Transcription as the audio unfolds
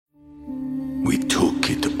We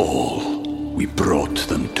took it all. We brought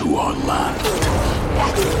them to our land.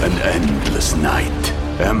 An endless night,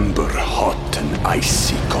 ember hot and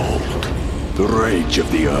icy cold. The rage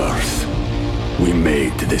of the earth. We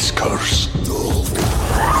made this curse.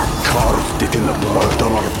 Carved it in the blood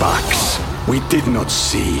on our backs. We did not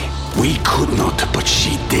see. We could not, but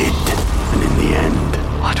she did. And in the end...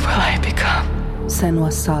 What will I become?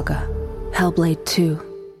 Senua's Saga. Hellblade 2.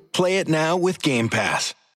 Play it now with Game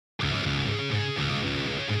Pass.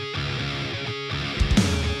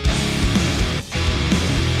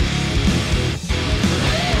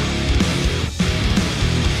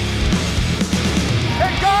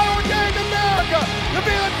 And God ordained America to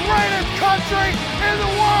be the greatest country in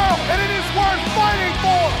the world. And it is worth fighting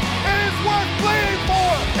for. It is worth bleeding for.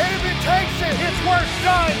 And if it takes it, it's worth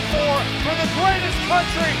dying for the greatest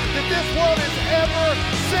country that this world has ever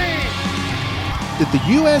seen. That the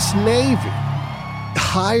U.S. Navy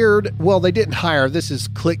hired, well, they didn't hire, this is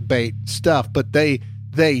clickbait stuff, but they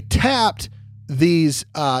tapped these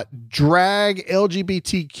drag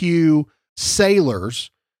LGBTQ sailors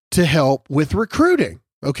to help with recruiting.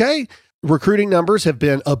 Okay. Recruiting numbers have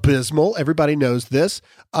been abysmal. Everybody knows this.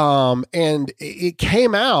 And it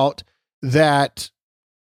came out that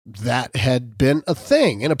had been a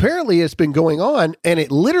thing. And apparently it's been going on, and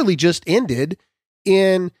it literally just ended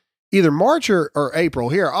in either March or April.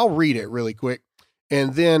 Here, I'll read it really quick.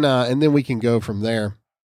 And then we can go from there.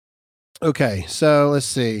 Okay. So let's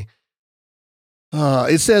see.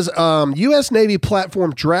 It says, U.S. Navy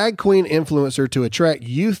platform drag queen influencer to attract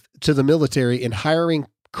youth to the military in hiring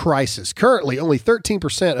crisis. Currently, only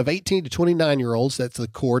 13% of 18 to 29-year-olds, that's the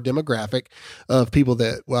core demographic of people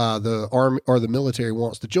that the Army or the military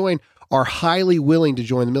wants to join, are highly willing to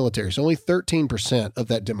join the military. So only 13% of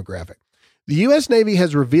that demographic. The U.S. Navy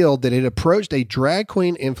has revealed that it approached a drag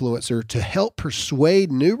queen influencer to help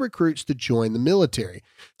persuade new recruits to join the military.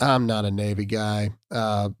 I'm not a Navy guy.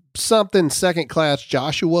 Something second class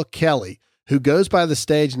Joshua Kelly, who goes by the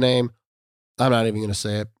stage name, I'm not even going to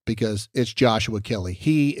say it because it's Joshua Kelly.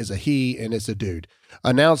 He is a he and it's a dude.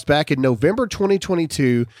 Announced back in November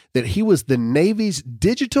 2022 that he was the Navy's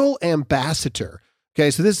digital ambassador.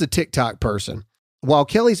 Okay, so this is a TikTok person. While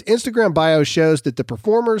Kelly's Instagram bio shows that the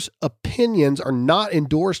performer's opinions are not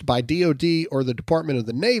endorsed by DoD or the Department of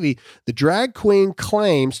the Navy, the drag queen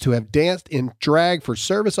claims to have danced in drag for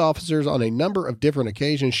service officers on a number of different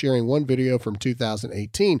occasions, sharing one video from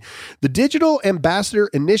 2018. The Digital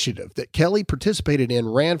Ambassador Initiative that Kelly participated in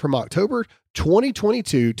ran from October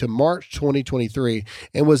 2022 to March 2023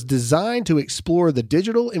 and was designed to explore the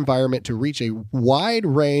digital environment to reach a wide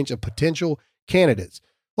range of potential candidates.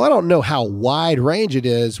 Well, I don't know how wide range it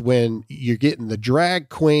is when you're getting the drag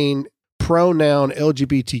queen pronoun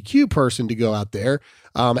LGBTQ person to go out there.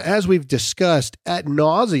 As we've discussed ad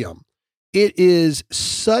nauseum, it is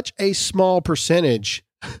such a small percentage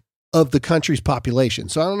of the country's population.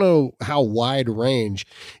 So I don't know how wide range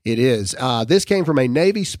it is. This came from a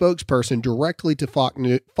Navy spokesperson directly to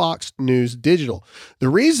Fox News Digital. The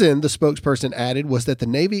reason the spokesperson added was that the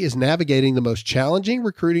Navy is navigating the most challenging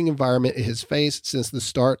recruiting environment it has faced since the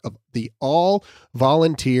start of the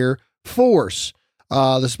all-volunteer force.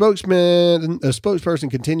 The spokesperson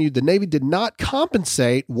continued, the Navy did not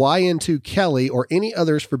compensate YN2 Kelly or any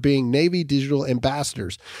others for being Navy digital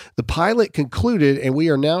ambassadors. The pilot concluded, and we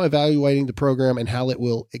are now evaluating the program and how it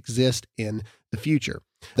will exist in the future.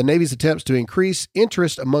 The Navy's attempts to increase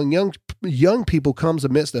interest among young people comes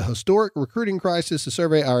amidst a historic recruiting crisis. The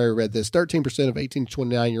survey, I already read this, 13% of 18 to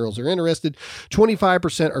 29-year-olds are interested,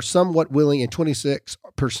 25% are somewhat willing, and 26%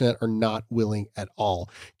 are not willing at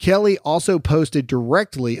all. Kelly also posted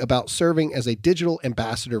directly about serving as a digital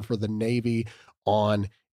ambassador for the Navy on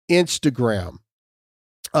Instagram.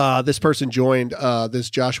 This person joined,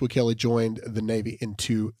 this Joshua Kelly joined the Navy in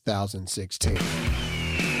 2016.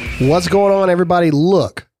 What's going on, everybody?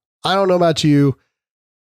 Look, I don't know about you.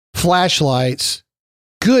 Flashlights,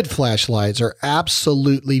 good flashlights, are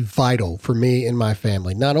absolutely vital for me and my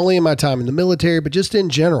family. Not only in my time in the military, but just in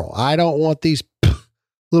general. I don't want these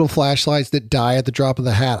little flashlights that die at the drop of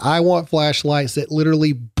the hat. I want flashlights that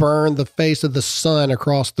literally burn the face of the sun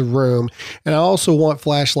across the room. And I also want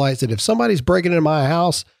flashlights that if somebody's breaking into my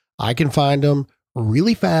house, I can find them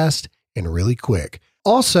really fast and really quick.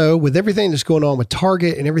 Also, with everything that's going on with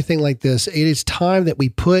Target and everything like this, it is time that we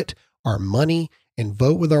put our money and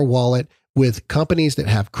vote with our wallet with companies that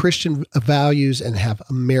have Christian values and have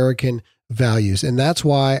American values. And that's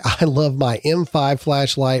why I love my M5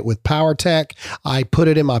 flashlight with PowerTech. I put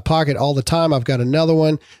it in my pocket all the time. I've got another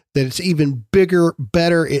one that it's even bigger,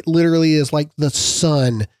 better. It literally is like the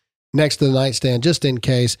sun next to the nightstand, just in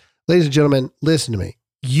case. Ladies and gentlemen, listen to me.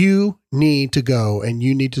 you need to go and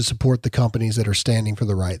you need to support the companies that are standing for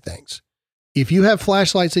the right things. If you have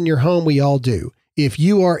flashlights in your home, we all do. If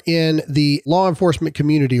you are in the law enforcement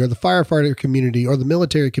community or the firefighter community or the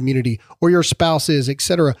military community or your spouse is,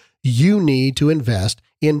 etc., you need to invest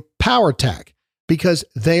in PowerTac because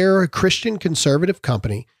they're a Christian conservative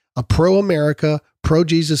company, a pro-America,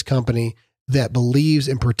 pro-Jesus company that believes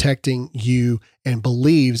in protecting you and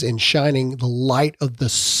believes in shining the light of the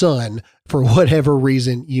sun for whatever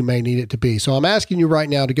reason you may need it to be. So I'm asking you right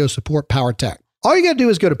now to go support PowerTac. All you got to do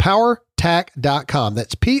is go to powertac.com.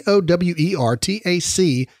 That's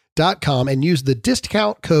POWERTAC.com and use the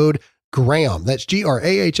discount code GRAHAM. That's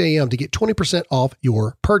GRAHAM to get 20% off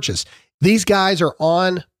your purchase. These guys are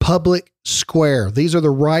on public square. These are the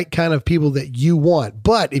right kind of people that you want.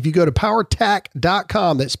 But if you go to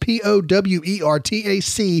powertac.com, that's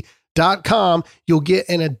POWERTAC.com, you'll get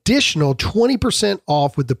an additional 20%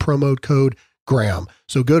 off with the promo code GRAHAM.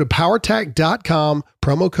 So go to powertac.com,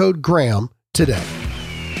 promo code GRAHAM today.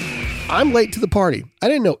 I'm late to the party. I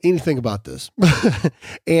didn't know anything about this.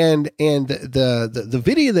 and the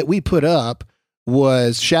video that we put up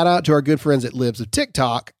was shout out to our good friends at Libs of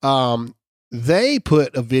TikTok. They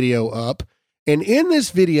put a video up, and in this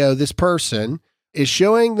video, this person is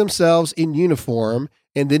showing themselves in uniform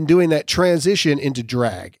and then doing that transition into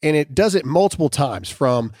drag. And it does it multiple times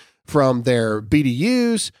from their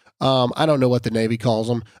BDUs. I don't know what the Navy calls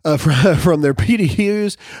them, from their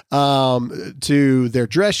PDUs to their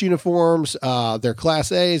dress uniforms, their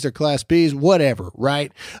Class A's, their Class B's, whatever,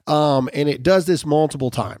 right? And it does this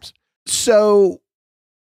multiple times. So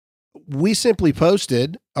we simply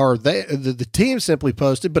posted, or the team simply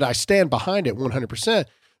posted, but I stand behind it 100%,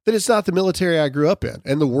 that it's not the military I grew up in,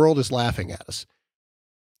 and the world is laughing at us.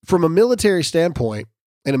 From a military standpoint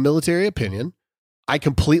and a military opinion, I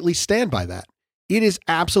completely stand by that. It is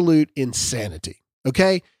absolute insanity.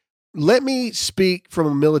 Okay. Let me speak from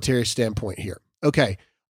a military standpoint here. Okay.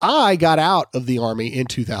 I got out of the Army in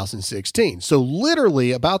 2016. So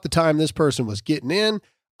literally about the time this person was getting in,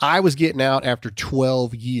 I was getting out after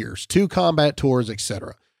 12 years, 2 combat tours,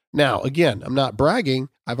 etc. Now, again, I'm not bragging.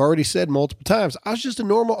 I've already said multiple times, I was just a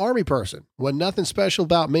normal Army person. Wasn't nothing special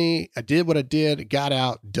about me. I did what I did, got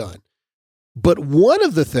out, done. But one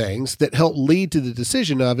of the things that helped lead to the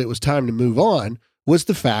decision of it was time to move on was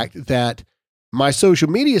the fact that my social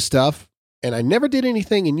media stuff, and I never did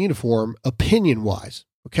anything in uniform opinion-wise,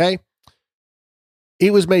 okay?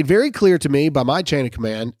 It was made very clear to me by my chain of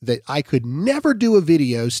command that I could never do a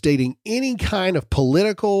video stating any kind of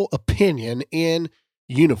political opinion in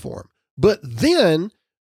uniform. But then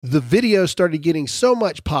the video started getting so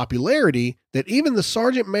much popularity that even the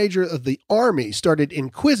Sergeant Major of the Army started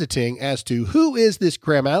inquisiting as to who is this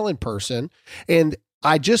Graham Allen person. And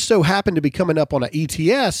I just so happened to be coming up on an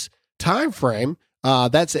ETS time frame.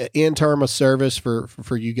 That's an in term of service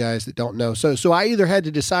for you guys that don't know. So I either had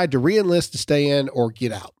to decide to re-enlist to stay in or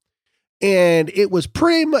get out. And it was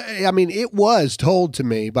pretty much, it was told to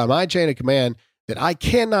me by my chain of command that I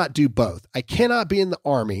cannot do both. I cannot be in the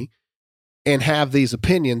Army and have these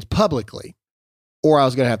opinions publicly, or I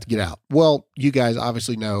was going to have to get out. Well, you guys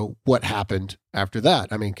obviously know what happened after that.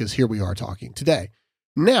 Because here we are talking today.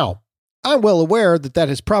 Now, I'm well aware that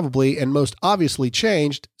has probably and most obviously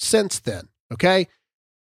changed since then, okay?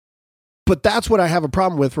 But that's what I have a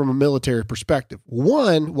problem with from a military perspective.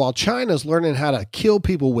 One, while China's learning how to kill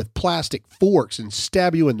people with plastic forks and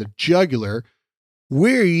stab you in the jugular,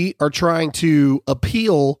 we are trying to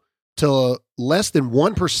appeal to less than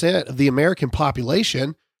 1% of the American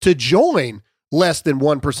population to join less than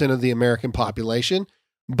 1% of the American population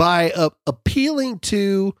by appealing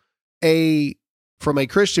to from a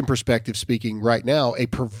Christian perspective speaking right now, a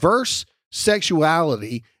perverse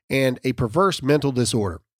sexuality and a perverse mental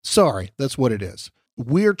disorder. Sorry, that's what it is.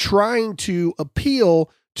 We're trying to appeal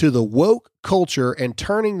to the woke culture and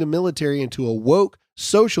turning the military into a woke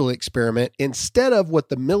social experiment instead of what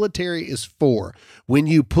the military is for. When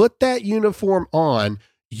you put that uniform on,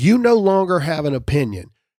 you no longer have an opinion.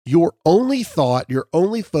 Your only thought, your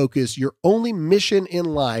only focus, your only mission in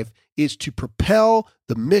life is to propel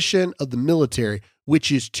the mission of the military,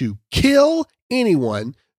 which is to kill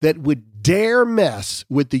anyone that would dare mess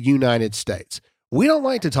with the United States. We don't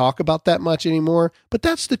like to talk about that much anymore, but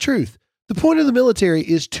that's the truth. The point of the military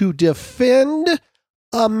is to defend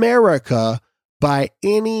America by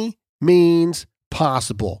any means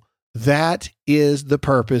possible. That is the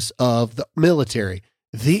purpose of the military.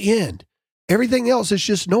 The end. Everything else is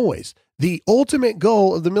just noise. The ultimate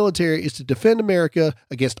goal of the military is to defend America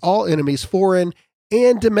against all enemies, foreign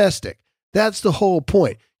and domestic. That's the whole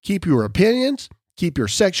point. Keep your opinions, keep your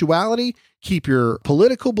sexuality, keep your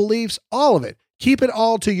political beliefs, all of it. Keep it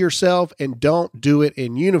all to yourself and don't do it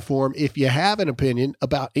in uniform if you have an opinion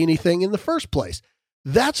about anything in the first place.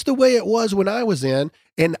 That's the way it was when I was in,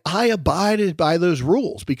 and I abided by those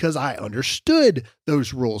rules because I understood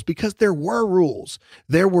those rules, because there were rules.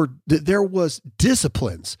 There was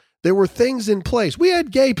disciplines. There were things in place. We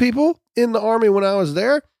had gay people in the Army when I was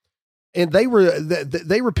there, and they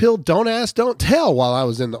repealed Don't Ask, Don't Tell while I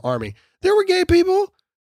was in the Army. There were gay people,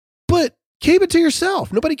 but keep it to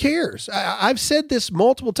yourself. Nobody cares. I've said this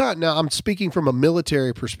multiple times. Now, I'm speaking from a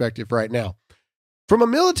military perspective right now. From a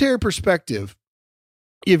military perspective,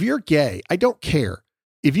 if you're gay, I don't care.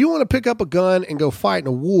 If you want to pick up a gun and go fight in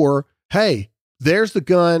a war, hey, there's the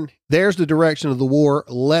gun. There's the direction of the war.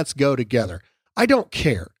 Let's go together. I don't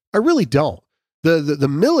care. I really don't. The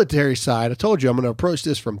military side, I told you I'm going to approach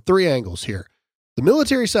this from 3 angles here. The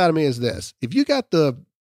military side of me is this. If you got the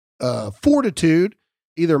fortitude,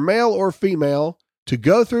 either male or female, to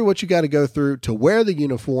go through what you got to go through, to wear the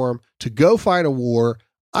uniform, to go fight a war,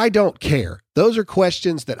 I don't care. Those are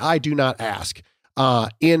questions that I do not ask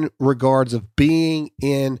in regards of being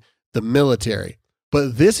in the military.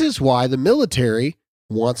 But this is why the military,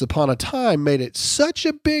 once upon a time, made it such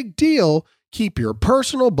a big deal. Keep your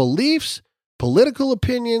personal beliefs, political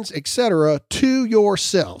opinions, etc. to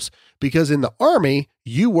yourselves. Because in the Army,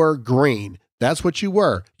 you were green. That's what you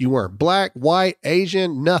were. You weren't black, white,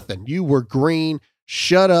 Asian, nothing. You were green.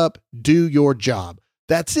 Shut up. Do your job.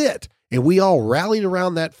 That's it. And we all rallied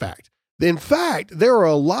around that fact. In fact, there are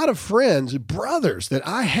a lot of friends, brothers that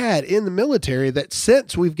I had in the military that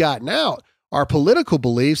since we've gotten out, our political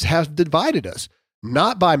beliefs have divided us.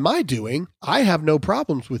 Not by my doing. I have no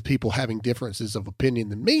problems with people having differences of opinion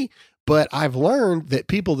than me, but I've learned that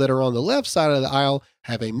people that are on the left side of the aisle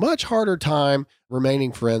have a much harder time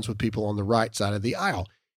remaining friends with people on the right side of the aisle.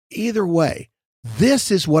 Either way,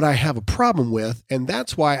 this is what I have a problem with, and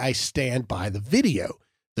that's why I stand by the video.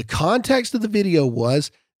 The context of the video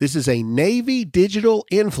was, this is a Navy digital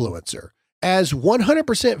influencer, as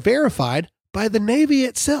 100% verified by the Navy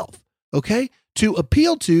itself, okay? To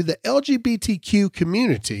appeal to the LGBTQ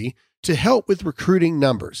community to help with recruiting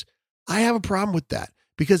numbers. I have a problem with that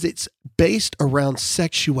because it's based around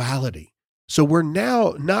sexuality. So we're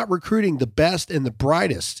now not recruiting the best and the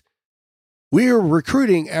brightest. We're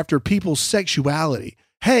recruiting after people's sexuality.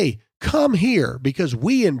 Hey, come here because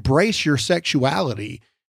we embrace your sexuality.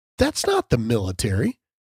 That's not the military.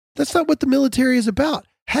 That's not what the military is about.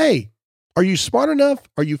 Hey, are you smart enough?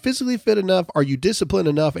 Are you physically fit enough? Are you disciplined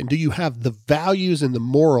enough? And do you have the values and the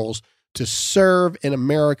morals to serve in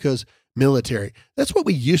America's military? That's what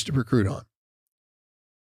we used to recruit on.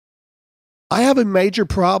 I have a major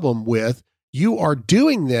problem with you are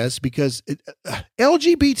doing this because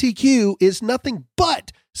LGBTQ is nothing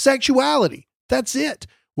but sexuality. That's it.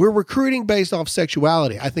 We're recruiting based off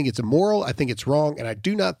sexuality. I think it's immoral. I think it's wrong. And I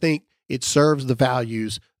do not think it serves the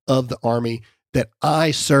values of the Army that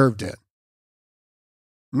I served in.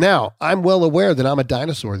 Now, I'm well aware that I'm a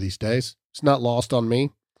dinosaur these days. It's not lost on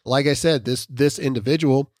me. Like I said, this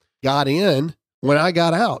individual got in when I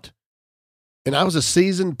got out. And I was a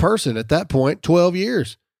seasoned person at that point, 12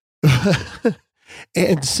 years.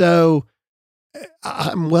 And so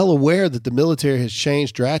I'm well aware that the military has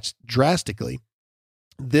changed drastically.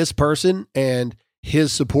 This person and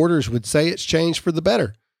his supporters would say it's changed for the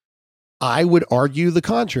better. I would argue the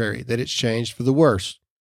contrary, that it's changed for the worse.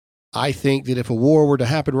 I think that if a war were to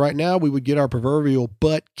happen right now, we would get our proverbial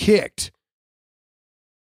butt kicked.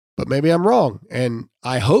 But maybe I'm wrong, and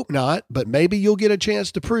I hope not, but maybe you'll get a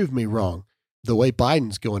chance to prove me wrong, the way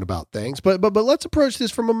Biden's going about things. But let's approach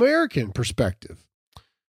this from American perspective.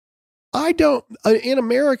 In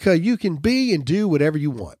America, you can be and do whatever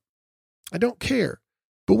you want. I don't care.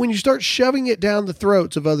 But when you start shoving it down the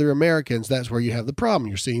throats of other Americans, that's where you have the problem.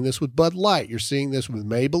 You're seeing this with Bud Light. You're seeing this with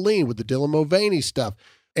Maybelline, with the Dylan Mulvaney stuff.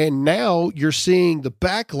 And now you're seeing the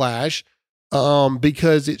backlash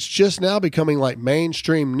because it's just now becoming like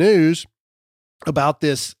mainstream news about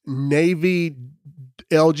this Navy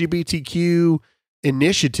LGBTQ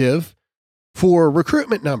initiative for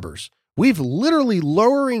recruitment numbers. We've literally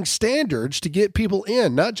lowering standards to get people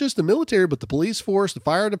in, not just the military, but the police force, the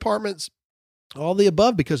fire departments, all the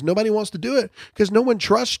above, because nobody wants to do it because no one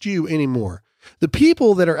trusts you anymore. The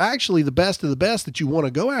people that are actually the best of the best that you want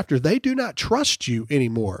to go after, they do not trust you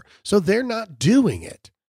anymore. So they're not doing it.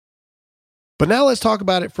 But now let's talk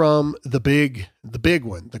about it from the big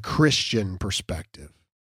one, the Christian perspective.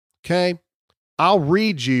 Okay. I'll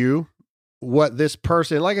read you what this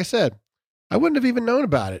person, like I said, I wouldn't have even known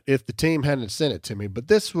about it if the team hadn't sent it to me, but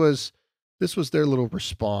this was their little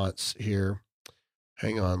response here.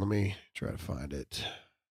 Hang on, let me try to find it.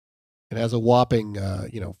 It has a whopping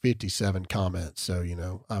 57 comments. So,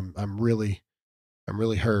 I'm really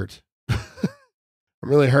hurt. I'm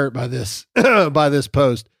really hurt by this by this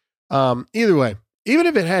post. Either way, even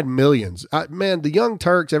if it had millions, man, the Young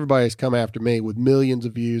Turks, everybody's come after me with millions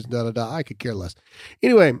of views, I could care less.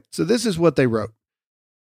 Anyway, so this is what they wrote.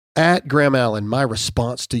 At Graham Allen, my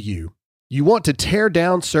response to you. You want to tear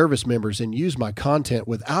down service members and use my content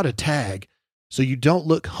without a tag so you don't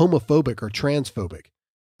look homophobic or transphobic.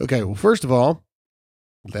 Okay, well, first of all,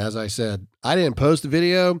 as I said, I didn't post the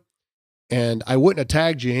video and I wouldn't have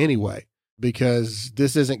tagged you anyway, because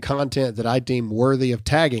this isn't content that I deem worthy of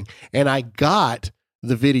tagging. And I got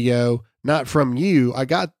the video not from you.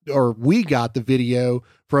 We got the video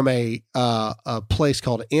from a place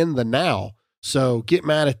called In the Now. So get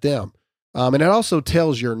mad at them. And it also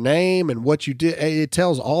tells your name and what you did. It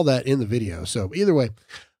tells all that in the video. So either way,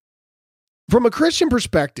 from a Christian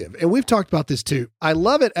perspective, and we've talked about this too, I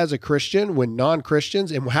love it as a Christian when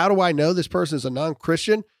non-Christians, and how do I know this person is a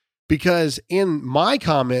non-Christian? Because in my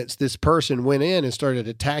comments, this person went in and started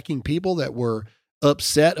attacking people that were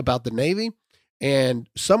upset about the Navy. And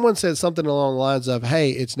someone said something along the lines of,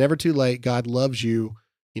 hey, it's never too late. God loves you.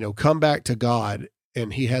 Come back to God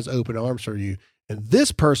and he has open arms for you. And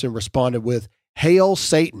this person responded with, hail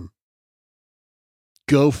Satan.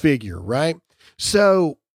 Go figure, right?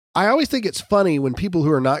 So I always think it's funny when people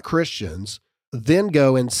who are not Christians then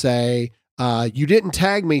go and say, you didn't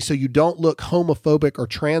tag me so you don't look homophobic or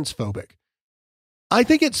transphobic. I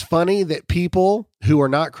think it's funny that people who are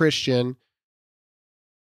not Christian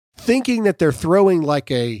thinking that they're throwing like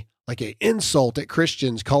a insult at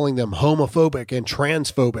Christians, calling them homophobic and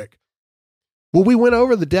transphobic. Well, we went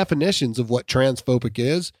over the definitions of what transphobic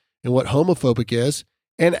is and what homophobic is.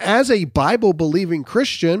 And as a Bible believing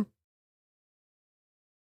Christian,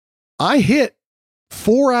 I hit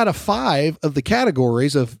 4 out of 5 of the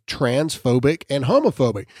categories of transphobic and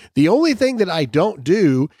homophobic. The only thing that I don't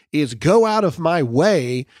do is go out of my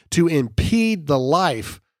way to impede the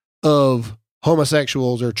life of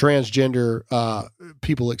homosexuals or transgender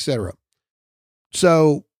people, etc.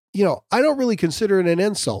 So, I don't really consider it an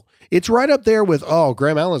insult. It's right up there with,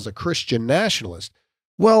 Graham Allen's a Christian nationalist.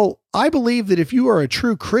 Well, I believe that if you are a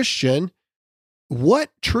true Christian, what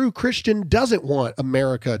true Christian doesn't want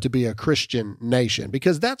America to be a Christian nation?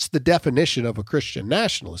 Because that's the definition of a Christian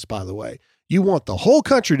nationalist, by the way. You want the whole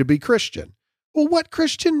country to be Christian. Well, what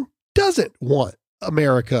Christian doesn't want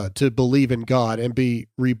America to believe in God and be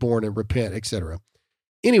reborn and repent, etc.?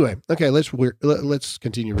 Anyway, okay, let's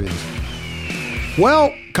continue reading.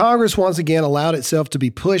 Well, Congress once again allowed itself to be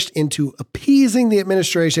pushed into appeasing the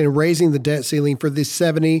administration and raising the debt ceiling for the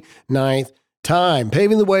 79th time,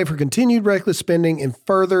 paving the way for continued reckless spending and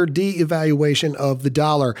further de-evaluation of the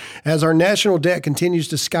dollar. As our national debt continues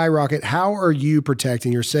to skyrocket, how are you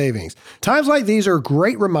protecting your savings? Times like these are a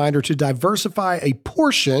great reminder to diversify a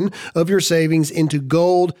portion of your savings into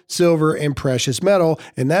gold, silver, and precious metal,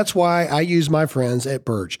 and that's why I use my friends at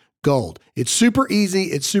Birch Gold. It's super easy.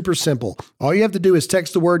 It's super simple. All you have to do is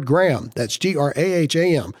text the word Graham, that's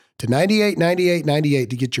Graham, to 989898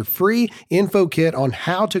 to get your free info kit on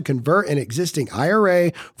how to convert an existing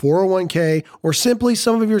IRA, 401k, or simply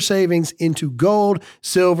some of your savings into gold,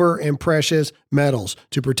 silver, and precious metals.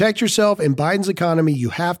 To protect yourself in Biden's economy, you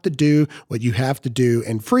have to do what you have to do,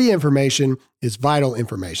 and free information is vital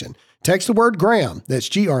information. Text the word Graham, that's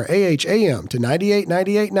Graham, to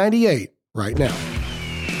 989898 right now.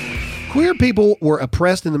 Queer people were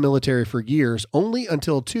oppressed in the military for years, only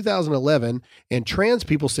until 2011, and trans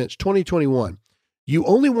people since 2021. You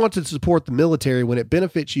only want to support the military when it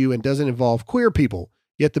benefits you and doesn't involve queer people.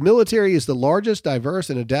 Yet the military is the largest, diverse,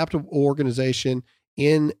 and adaptable organization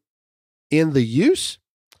in the use.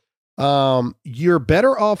 You're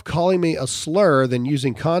better off calling me a slur than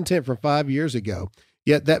using content from 5 years ago.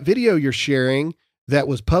 Yet that video you're sharing that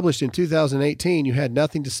was published in 2018, you had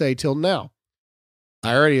nothing to say till now.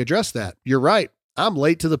 I already addressed that. You're right. I'm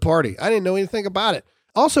late to the party. I didn't know anything about it.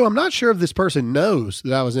 Also, I'm not sure if this person knows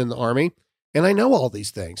that I was in the Army, and I know all these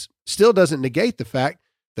things. Still doesn't negate the fact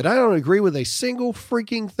that I don't agree with a single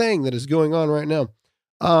freaking thing that is going on right now.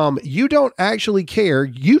 You don't actually care.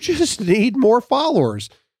 You just need more followers.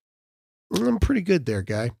 I'm pretty good there,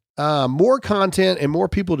 guy. More content and more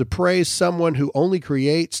people to praise someone who only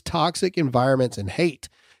creates toxic environments and hate.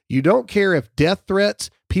 You don't care if death threats,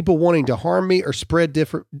 people wanting to harm me, or spread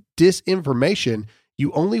disinformation.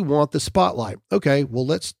 You only want the spotlight. Okay, well,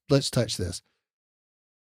 let's touch this.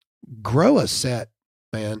 Grow a set,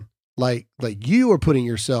 man. Like you are putting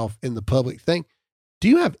yourself in the public thing. Do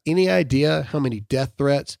you have any idea how many death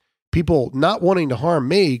threats, people not wanting to harm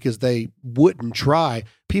me because they wouldn't try,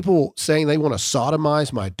 people saying they want to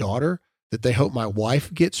sodomize my daughter, that they hope my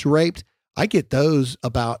wife gets raped. I get those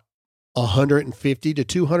about 150 to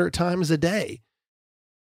 200 times a day.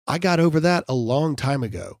 I got over that a long time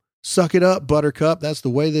ago. Suck it up, Buttercup. That's the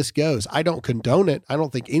way this goes. I don't condone it. I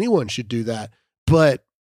don't think anyone should do that. But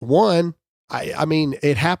one, I mean,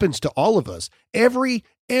 it happens to all of us. Every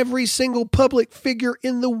single public figure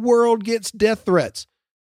in the world gets death threats.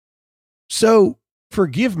 So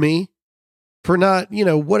forgive me for not,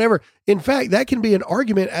 whatever. In fact, that can be an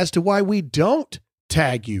argument as to why we don't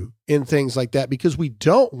tag you in things like that, because we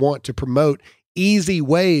don't want to promote easy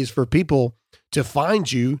ways for people to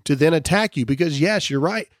find you to then attack you. Because yes, you're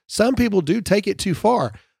right. Some people do take it too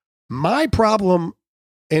far. My problem,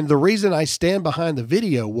 and the reason I stand behind the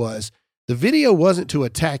video wasn't to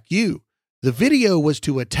attack you. The video was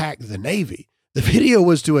to attack the Navy. The video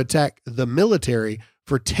was to attack the military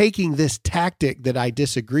for taking this tactic that I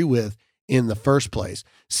disagree with in the first place.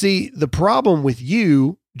 See, the problem with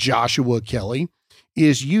you, Joshua Kelly,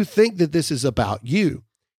 is you think that this is about you.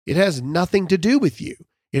 It has nothing to do with you.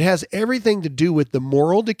 It has everything to do with the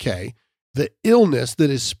moral decay, the illness that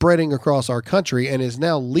is spreading across our country and is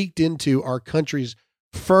now leaked into our country's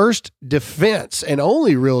first defense and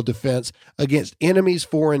only real defense against enemies,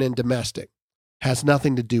 foreign and domestic. Has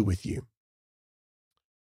nothing to do with you.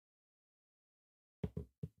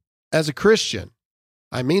 As a Christian,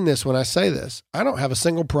 I mean this when I say this, I don't have a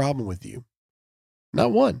single problem with you.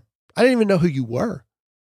 Not one. I didn't even know who you were.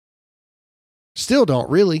 Still don't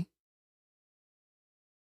really.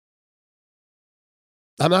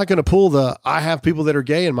 I'm not going to pull I have people that are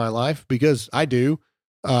gay in my life, because I do.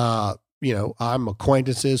 I'm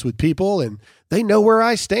acquaintances with people and they know where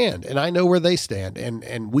I stand and I know where they stand.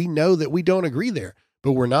 And we know that we don't agree there,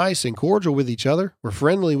 but we're nice and cordial with each other. We're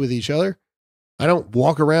friendly with each other. I don't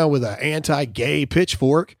walk around with an anti-gay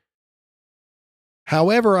pitchfork.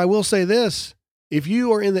 However, I will say this. If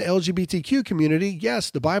you are in the LGBTQ community,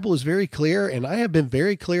 yes, the Bible is very clear, and I have been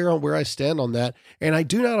very clear on where I stand on that, and I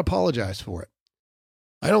do not apologize for it.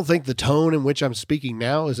 I don't think the tone in which I'm speaking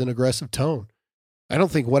now is an aggressive tone. I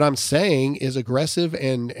don't think what I'm saying is aggressive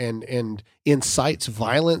and incites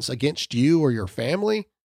violence against you or your family.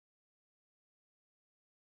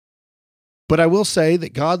 But I will say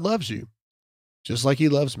that God loves you, just like he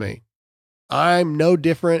loves me. I'm no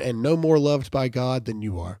different and no more loved by God than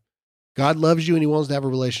you are. God loves you and he wants to have a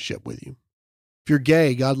relationship with you. If you're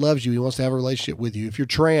gay, God loves you. He wants to have a relationship with you. If you're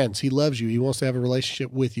trans, he loves you. He wants to have a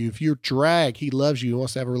relationship with you. If you're drag, he loves you. He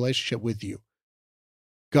wants to have a relationship with you.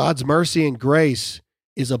 God's mercy and grace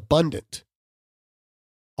is abundant.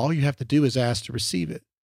 All you have to do is ask to receive it.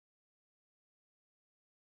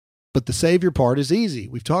 But the Savior part is easy.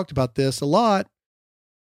 We've talked about this a lot.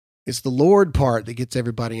 It's the Lord part that gets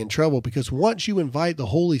everybody in trouble, because once you invite the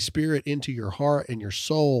Holy Spirit into your heart and your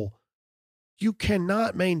soul, you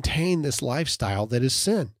cannot maintain this lifestyle that is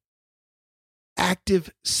sin.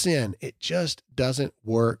 Active sin. It just doesn't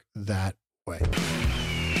work that way.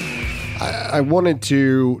 I wanted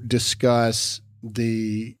to discuss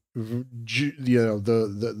the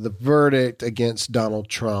verdict against Donald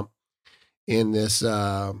Trump in this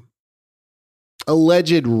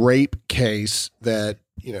alleged rape case that,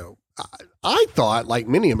 I thought, like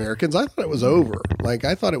many Americans, I thought it was over. Like,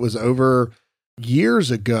 I thought it was over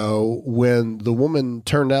years ago when the woman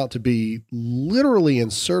turned out to be literally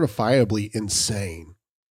and certifiably insane.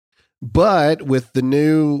 But with the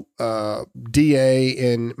new DA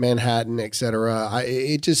in Manhattan, et cetera,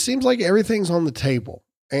 it just seems like everything's on the table.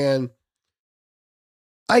 And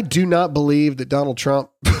I do not believe that Donald Trump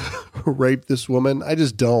raped this woman. I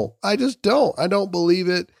just don't. I don't believe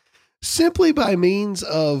it, simply by means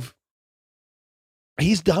of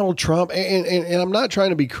he's Donald Trump. And I'm not trying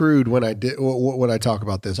to be crude when I talk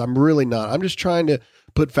about this. I'm really not. I'm just trying to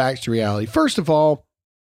put facts to reality. First of all,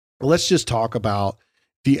 let's just talk about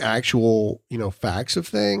the actual, facts of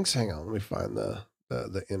things. Hang on, let me find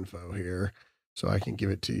the info here so I can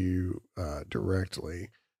give it to you directly.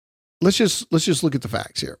 Let's just look at the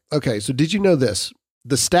facts here. Okay, so did you know this?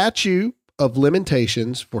 The statute of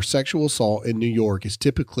limitations for sexual assault in New York is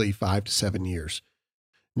typically 5 to 7 years.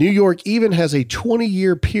 New York even has a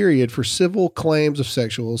 20-year period for civil claims of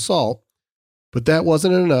sexual assault, but that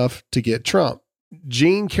wasn't enough to get Trump.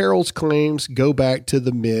 Jean Carroll's claims go back to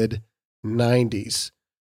the mid-90s.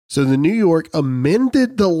 So the New York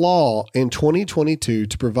amended the law in 2022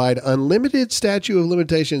 to provide unlimited statute of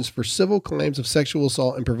limitations for civil claims of sexual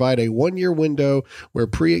assault and provide a 1-year window where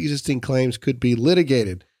pre-existing claims could be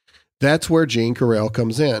litigated. That's where Jean Carroll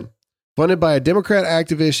comes in. Funded by a Democrat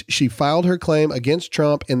activist, she filed her claim against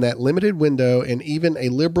Trump in that limited window, and even a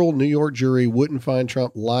liberal New York jury wouldn't find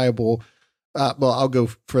Trump liable Well, I'll go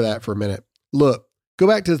for that for a minute. Look, go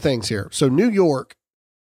back to the things here. So New York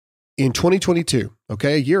in 2022,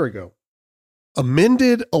 okay, a year ago,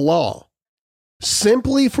 amended a law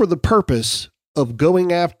simply for the purpose of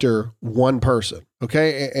going after one person.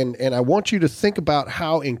 Okay. And I want you to think about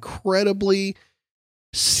how incredibly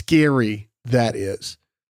scary that is.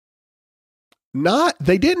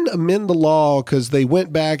 They didn't amend the law because they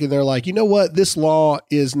went back and they're like, you know what? This law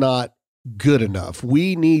is not good enough.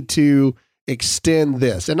 We need to extend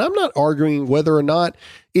this. And I'm not arguing whether or not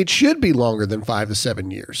it should be longer than 5 to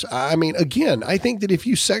 7 years. I mean, again, I think that if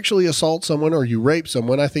you sexually assault someone or you rape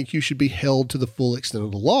someone, I think you should be held to the full extent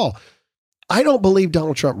of the law. I don't believe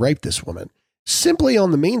Donald Trump raped this woman simply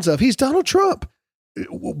on the means of he's Donald Trump.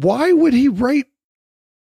 Why would he rape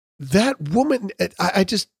that woman?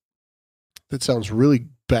 That sounds really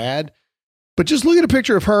bad, but just look at a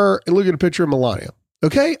picture of her and look at a picture of Melania.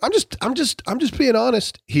 Okay. I'm just being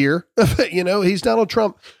honest here. You know, he's Donald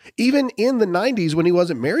Trump. Even in the 90s when he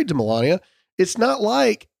wasn't married to Melania, it's not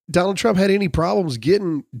like Donald Trump had any problems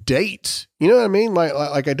getting dates. You know what I mean?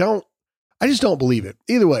 I just don't believe it.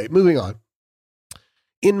 Either way, moving on.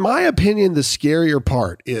 In my opinion, the scarier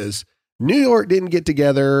part is New York didn't get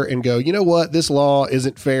together and go, you know what? This law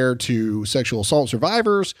isn't fair to sexual assault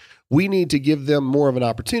survivors. We need to give them more of an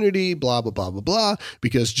opportunity, blah, blah, blah, blah, blah,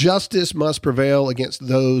 because justice must prevail against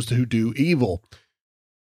those who do evil.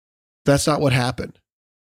 That's not what happened.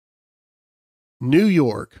 New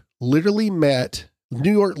York lawmakers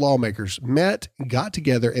got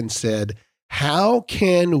together and said, how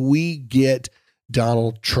can we get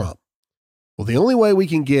Donald Trump? Well, the only way we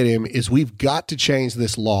can get him is we've got to change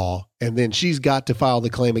this law, and then she's got to file the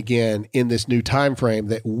claim again in this new time frame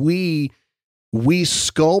that we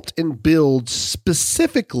sculpt and build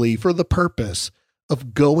specifically for the purpose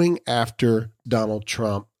of going after Donald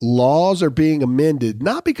Trump. Laws are being amended,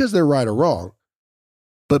 not because they're right or wrong,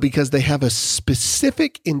 but because they have a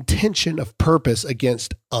specific intention of purpose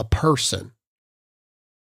against a person.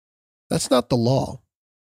 That's not the law.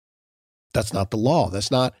 That's not the law. That's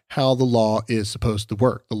not how the law is supposed to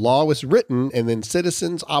work. The law was written, and then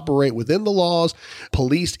citizens operate within the laws,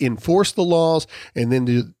 police enforce the laws, and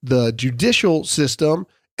then the judicial system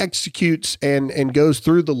executes and goes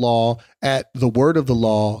through the law at the word of the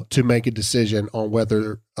law to make a decision on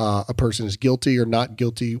whether a person is guilty or not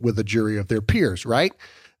guilty with a jury of their peers, right?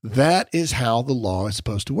 That is how the law is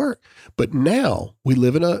supposed to work. But now we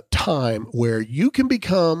live in a time where you can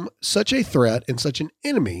become such a threat and such an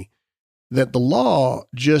enemy that the law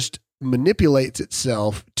just manipulates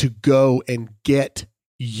itself to go and get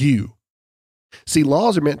you. See,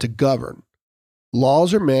 laws are meant to govern.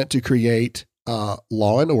 Laws are meant to create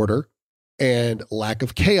law and order and lack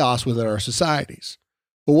of chaos within our societies.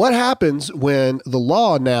 But what happens when the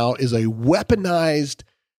law now is a weaponized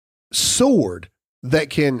sword that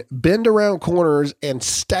can bend around corners and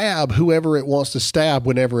stab whoever it wants to stab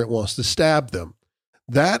whenever it wants to stab them?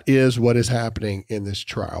 That is what is happening in this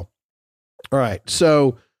trial. All right.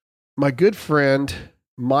 So my good friend,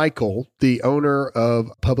 Michael, the owner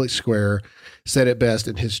of Public Square, said it best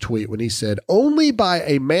in his tweet when he said, only by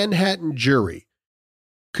a Manhattan jury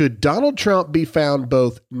could Donald Trump be found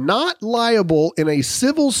both not liable in a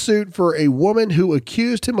civil suit for a woman who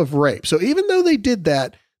accused him of rape. So even though they did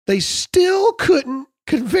that, they still couldn't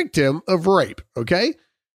convict him of rape. Okay. I'm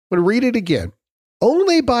going to read it again.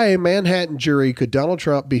 Only by a Manhattan jury could Donald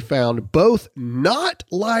Trump be found both not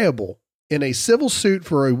liable in a civil suit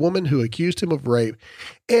for a woman who accused him of rape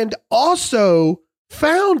and also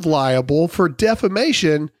found liable for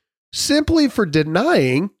defamation simply for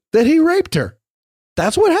denying that he raped her.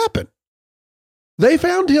 That's what happened. They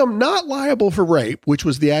found him not liable for rape, which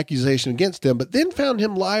was the accusation against him, but then found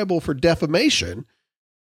him liable for defamation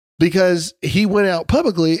because he went out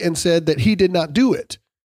publicly and said that he did not do it.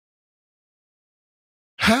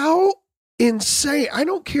 How insane. I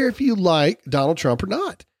don't care if you like Donald Trump or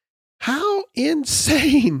not. How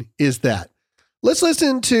insane is that? Let's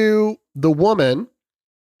listen to the woman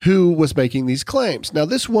who was making these claims. Now,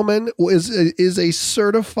 this woman is a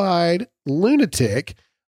certified lunatic,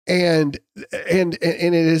 and it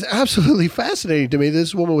is absolutely fascinating to me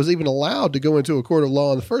this woman was even allowed to go into a court of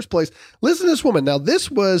law in the first place. Listen to this woman. Now, this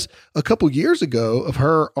was a couple years ago of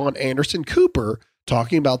her on Anderson Cooper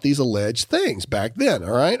talking about these alleged things back then. All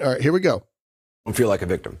right, here we go. Don't feel like a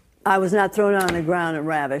victim. I was not thrown on the ground and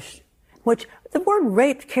ravished. Which the word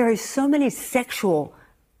rape carries so many sexual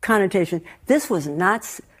connotations. This was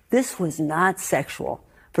not sexual.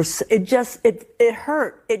 It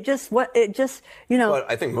hurt. But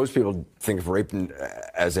I think most people think of rape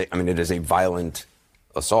as it is a violent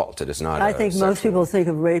assault. It is not. I think most people think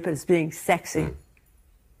of rape as being sexy.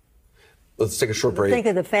 Let's take a short break. Think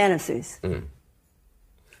of the fantasies.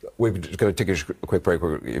 We're just going to take a quick break.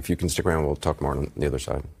 If you can stick around, we'll talk more on the other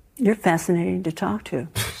side. You're fascinating to talk to.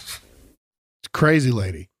 It's crazy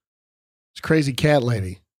lady. It's crazy cat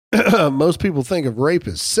lady. Most people think of rape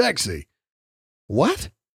as sexy. What?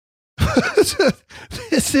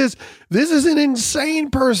 This is an insane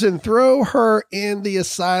person. Throw her in the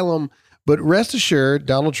asylum. But rest assured,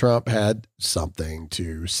 Donald Trump had something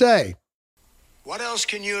to say. What else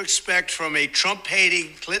can you expect from a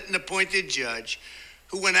Trump-hating, Clinton-appointed judge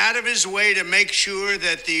who went out of his way to make sure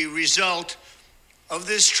that the result of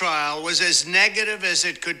this trial was as negative as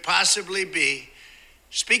it could possibly be,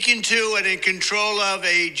 speaking to and in control of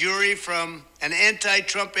a jury from an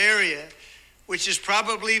anti-Trump area, which is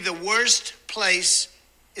probably the worst place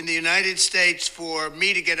in the United States for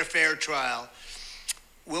me to get a fair trial.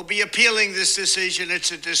 We'll be appealing this decision.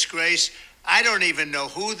 It's a disgrace. I don't even know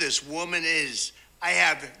who this woman is. I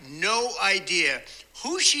have no idea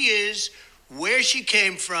who she is, where she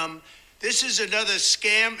came from. This is another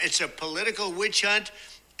scam. It's a political witch hunt.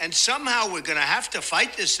 And somehow we're going to have to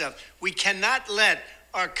fight this stuff. We cannot let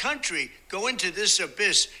our country go into this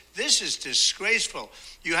abyss. This is disgraceful.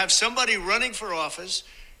 You have somebody running for office.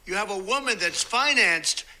 You have a woman that's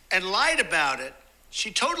financed and lied about it.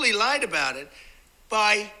 She totally lied about it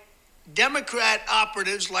by Democrat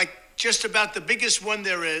operatives, like just about the biggest one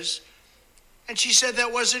there is. And she said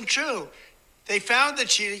that wasn't true. They found that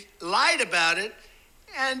she lied about it,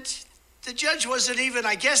 and the judge wasn't even,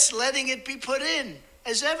 I guess, letting it be put in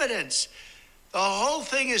as evidence. The whole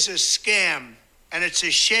thing is a scam, and it's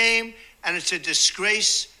a shame, and it's a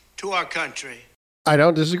disgrace to our country. I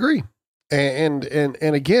don't disagree. And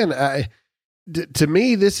again, to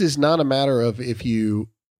me, this is not a matter of if you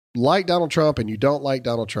like Donald Trump and you don't like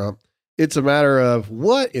Donald Trump. It's a matter of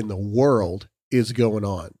what in the world is going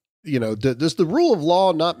on. You know, does the rule of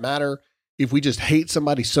law not matter if we just hate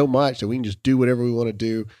somebody so much that we can just do whatever we want to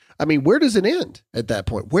do? I mean, where does it end at that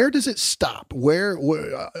point? Where does it stop?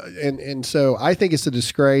 And so I think it's a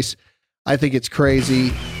disgrace. I think it's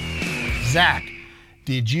crazy. Zach,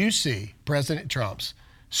 did you see President Trump's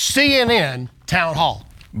CNN town hall?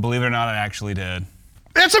 Believe it or not, I actually did.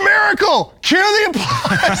 It's a miracle. Cue the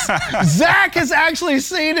applause. Zach has actually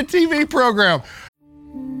seen a TV program.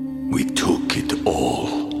 We took it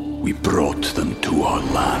all. We brought them to our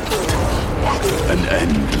land. An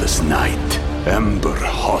endless night, ember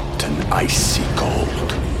hot and icy cold.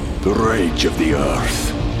 The rage of the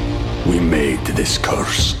earth. We made this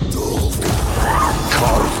curse.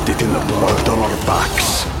 Carved it in the blood on our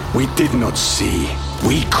backs. We did not see.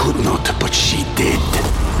 We could not, but she did.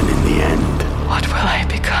 And in the end, what will I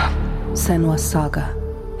become? Senua's Saga.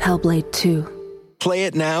 Hellblade 2. Play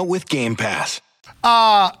it now with Game Pass.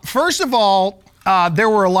 First of all, there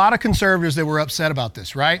were a lot of conservatives that were upset about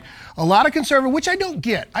this, right? A lot of conservatives, which I don't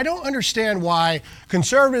get. I don't understand why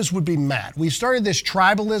conservatives would be mad. We started this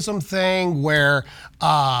tribalism thing where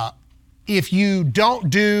if you don't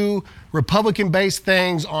do Republican-based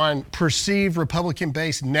things on perceived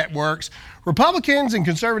Republican-based networks, Republicans and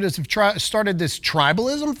conservatives have started this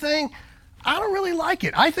tribalism thing. I don't really like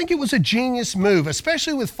it. I think it was a genius move,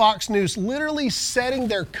 especially with Fox News literally setting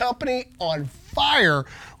their company on fire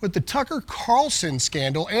with the Tucker Carlson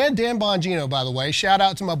scandal, and Dan Bongino, by the way. Shout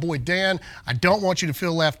out to my boy Dan. I don't want you to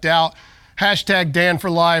feel left out. Hashtag Dan for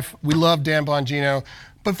life. We love Dan Bongino.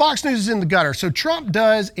 But Fox News is in the gutter. So Trump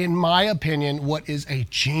does, in my opinion, what is a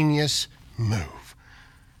genius move.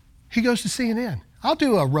 He goes to CNN. I'll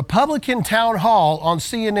do a Republican town hall on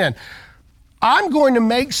CNN. I'm going to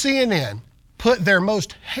make CNN put their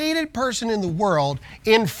most hated person in the world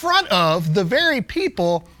in front of the very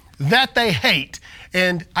people that they hate.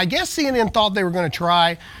 And I guess CNN thought they were going to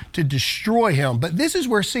try to destroy him, but this is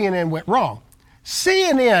where CNN went wrong.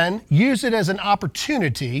 CNN used it as an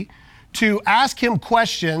opportunity to ask him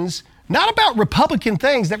questions, not about Republican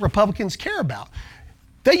things that Republicans care about.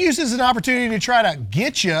 They use it as an opportunity to try to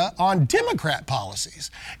get you on Democrat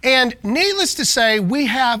policies. And needless to say, we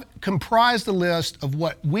have comprised a list of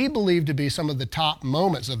what we believe to be some of the top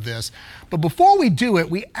moments of this. But before we do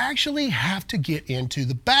it, we actually have to get into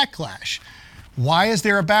the backlash. Why is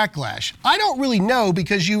there a backlash? I don't really know,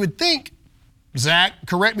 because you would think, Zach,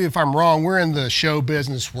 correct me if I'm wrong, we're in the show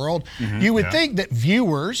business world. You would think that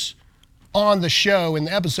viewers on the show in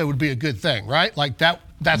the episode would be a good thing, right? Like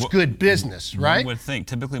that's good business, right? One would think.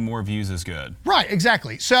 Typically more views is good. Right,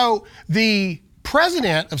 exactly. So the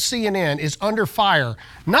president of CNN is under fire,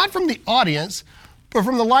 not from the audience, but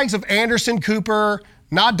from the likes of Anderson Cooper,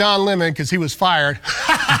 not Don Lemon because he was fired,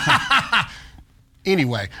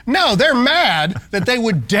 Anyway, no, they're mad that they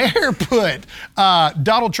would dare put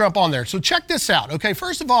Donald Trump on there. So check this out, okay?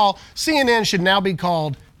 First of all, CNN should now be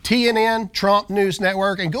called TNN, Trump News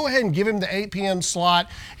Network, and go ahead and give him the 8 p.m. slot.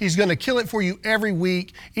 He's going to kill it for you every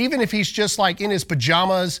week, even if he's just like in his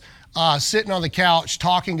pajamas, sitting on the couch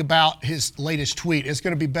talking about his latest tweet. It's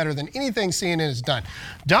going to be better than anything CNN has done.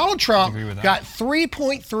 Donald Trump got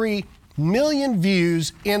 3.3 million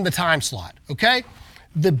views in the time slot, okay?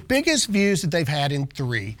 The biggest views that they've had in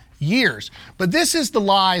 3 years. But this is the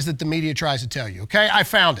lies that the media tries to tell you, okay? I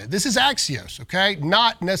found it. This is Axios, okay?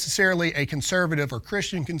 Not necessarily a conservative or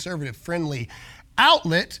Christian conservative friendly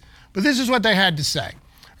outlet, but this is what they had to say.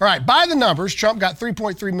 All right, by the numbers, Trump got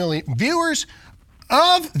 3.3 million viewers.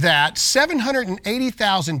 Of that,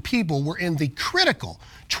 780,000 people were in the critical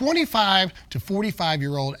 25 to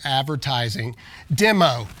 45-year-old advertising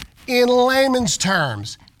demo. In layman's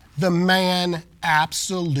terms, the man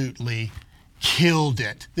absolutely killed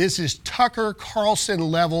it. This is Tucker Carlson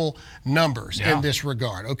level numbers in this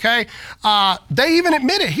regard, okay? They even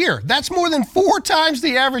admit it here. That's more than 4 times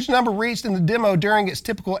the average number reached in the demo during its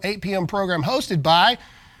typical 8 p.m. program hosted by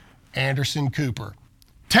Anderson Cooper.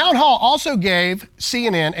 Town Hall also gave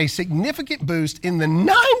CNN a significant boost in the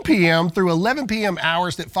 9 p.m. through 11 p.m.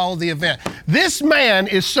 hours that followed the event. This man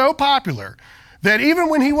is so popular that even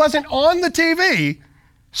when he wasn't on the TV,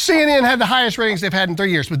 CNN had the highest ratings they've had in 3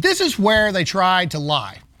 years. But this is where they tried to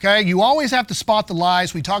lie, okay? You always have to spot the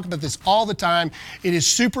lies. We talk about this all the time. It is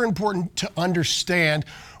super important to understand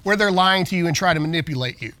where they're lying to you and try to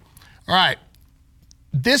manipulate you. All right,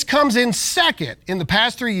 this comes in second in the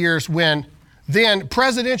past 3 years when then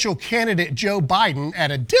presidential candidate Joe Biden at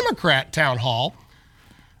a Democrat town hall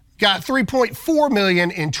got 3.4 million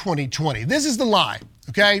in 2020. This is the lie.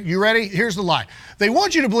 Okay, you ready? Here's the lie. They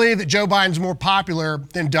want you to believe that Joe Biden's more popular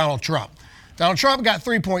than Donald Trump. Donald Trump got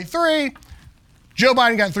 3.3, Joe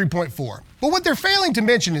Biden got 3.4. But what they're failing to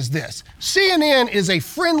mention is this. CNN is a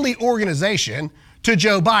friendly organization to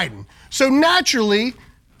Joe Biden. So naturally,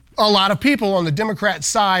 a lot of people on the Democrat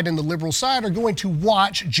side and the liberal side are going to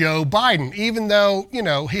watch Joe Biden, even though,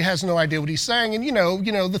 he has no idea what he's saying and,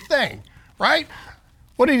 the thing, right?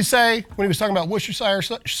 What did he say when he was talking about Worcestershire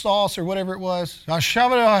sauce or whatever it was?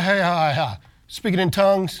 Speaking in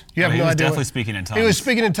tongues. You have no idea. He was definitely speaking in tongues. He was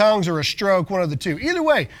speaking in tongues or a stroke, one of the two. Either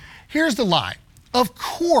way, here's the lie. Of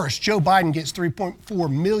course, Joe Biden gets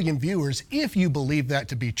 3.4 million viewers if you believe that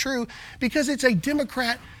to be true, because it's a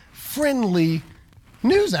Democrat-friendly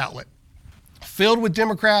news outlet filled with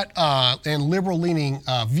Democrat and liberal-leaning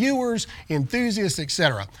viewers, enthusiasts,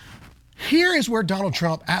 etc. Here is where Donald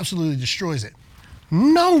Trump absolutely destroys it.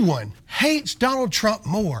 No one hates Donald Trump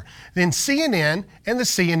more than CNN and the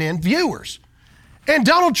CNN viewers. And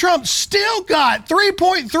Donald Trump still got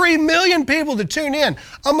 3.3 million people to tune in.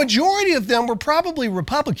 A majority of them were probably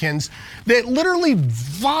Republicans that literally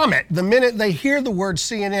vomit the minute they hear the word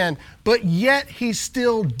CNN, but yet he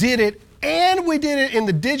still did it. And we did it in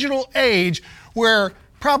the digital age where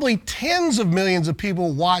probably tens of millions of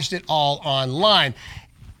people watched it all online.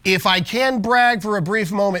 If I can brag for a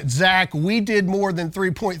brief moment, Zach, we did more than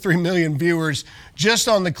 3.3 million viewers just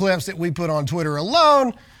on the clips that we put on Twitter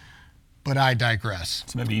alone, but I digress.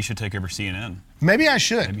 So maybe you should take over CNN. Maybe I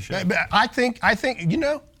should. Maybe you should. I think, I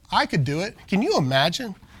could do it. Can you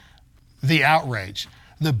imagine the outrage,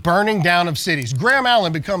 the burning down of cities? Graham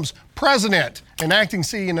Allen becomes president and acting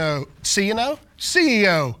CEO. See,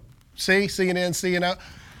 CNN,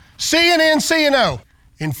 CNO.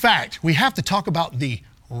 In fact, we have to talk about the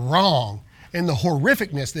wrong and the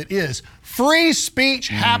horrificness that is free speech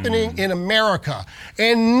happening in America.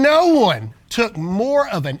 And no one took more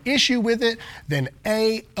of an issue with it than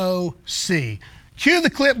AOC. Cue the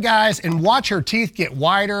clip, guys, and watch her teeth get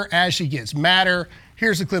whiter as she gets madder.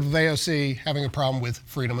 Here's a clip of AOC having a problem with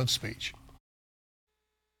freedom of speech.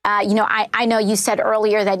 I know you said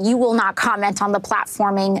earlier that you will not comment on the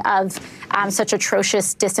platforming of such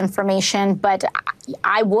atrocious disinformation, but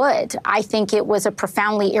I would. I think it was a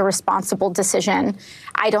profoundly irresponsible decision.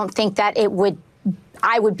 I don't think that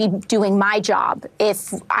I would be doing my job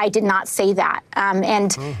if I did not say that.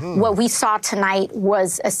 What we saw tonight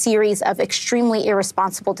was a series of extremely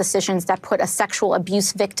irresponsible decisions that put a sexual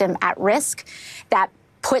abuse victim at risk, that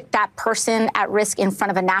put that person at risk in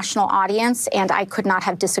front of a national audience, and I could not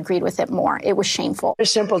have disagreed with it more. It was shameful.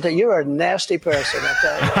 It's simple. You're a nasty person, I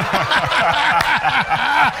tell you.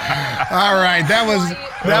 All right, that was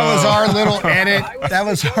our little edit. That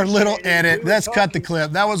was our little edit. Let's cut the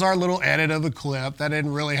clip. That was our little edit of the clip. That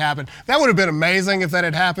didn't really happen. That would have been amazing if that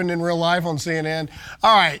had happened in real life on CNN.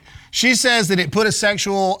 All right, she says that it put a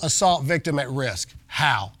sexual assault victim at risk.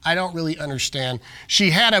 how? I don't really understand.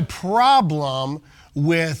 She had a problem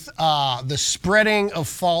with the spreading of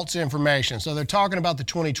false information. So they're talking about the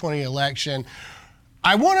 2020 election.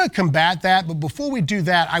 I want to combat that, but before we do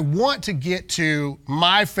that, I want to get to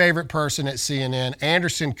my favorite person at CNN,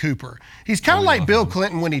 Anderson Cooper. He's kind of like Bill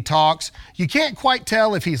Clinton when he talks. You can't quite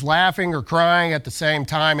tell if he's laughing or crying at the same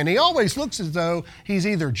time, and he always looks as though he's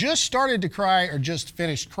either just started to cry or just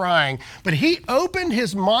finished crying. But he opened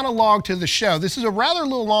his monologue to the show. This is a rather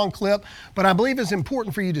little long clip, but I believe it's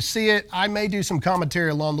important for you to see it. I may do some commentary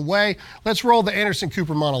along the way. Let's roll the Anderson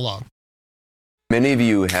Cooper monologue. Many of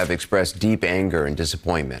you have expressed deep anger and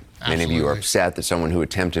disappointment. Absolutely. Many of you are upset that someone who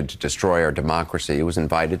attempted to destroy our democracy was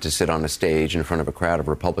invited to sit on a stage in front of a crowd of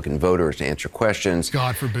Republican voters to answer questions.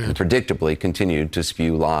 God forbid. And predictably continued to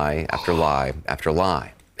spew lie after lie after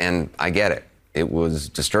lie. And I get it. It was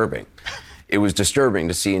disturbing. It was disturbing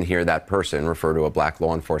to see and hear that person refer to a black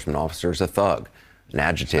law enforcement officer as a thug, an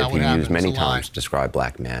adjective he used many times to describe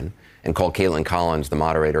black men, and called Caitlin Collins, the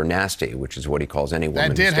moderator, nasty, which is what he calls any woman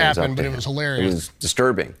who stands up to him. That did happen, but it was hilarious. It was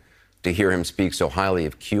disturbing to hear him speak so highly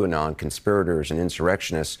of QAnon conspirators and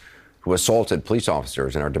insurrectionists who assaulted police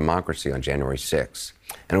officers in our democracy on January 6th.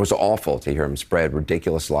 And it was awful to hear him spread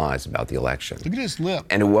ridiculous lies about the election. Look at his lip.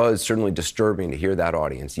 And it was certainly disturbing to hear that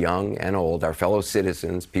audience, young and old, our fellow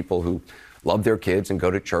citizens, people who love their kids and go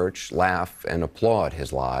to church, laugh and applaud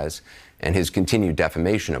his lies and his continued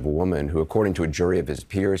defamation of a woman who, according to a jury of his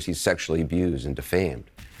peers, he's sexually abused and defamed.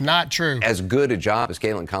 Not true. As good a job as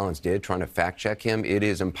Caitlin Collins did trying to fact-check him, it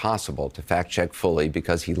is impossible to fact-check fully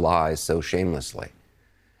because he lies so shamelessly.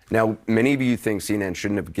 Now, many of you think CNN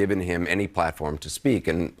shouldn't have given him any platform to speak,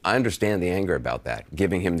 and I understand the anger about that.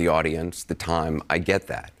 Giving him the audience, the time, I get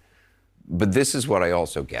that. But this is what I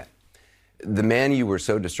also get. The man you were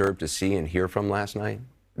so disturbed to see and hear from last night,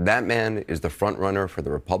 that man is the front runner for the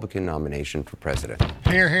Republican nomination for president.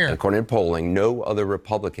 Hear, hear. And according to polling, no other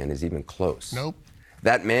Republican is even close. Nope.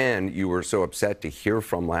 That man you were so upset to hear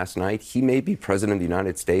from last night, he may be president of the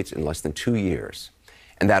United States in less than 2 years.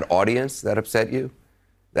 And that audience that upset you,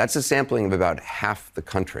 that's a sampling of about half the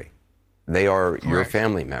country. They are your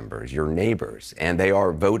family members, your neighbors, and they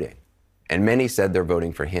are voting. And many said they're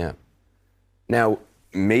voting for him. Now,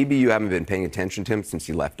 maybe you haven't been paying attention to him since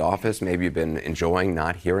he left office. Maybe you've been enjoying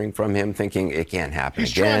not hearing from him, thinking it can't happen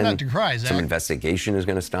He's again. trying not to cry, Zach. Some investigation is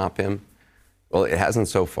going to stop him. Well, it hasn't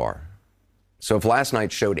so far. So if last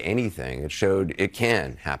night showed anything, it showed it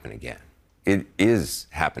can happen again. It is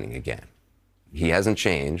happening again. He hasn't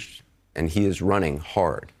changed, and he is running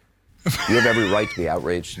hard. You have every right to be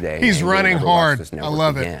outraged today. He's running hard. I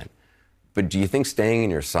love it. But do you think staying in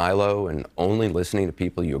your silo and only listening to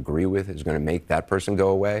people you agree with is going to make that person go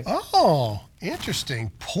away? Oh,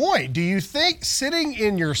 interesting point. Do you think sitting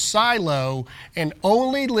in your silo and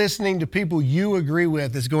only listening to people you agree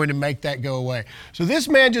with is going to make that go away? So this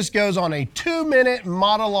man just goes on a 2-minute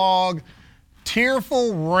monologue,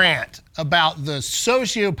 tearful rant about the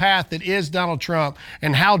sociopath that is Donald Trump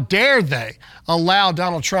and how dare they allow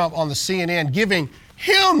Donald Trump on the CNN, giving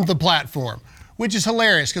him the platform. Which is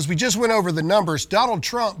hilarious because we just went over the numbers. Donald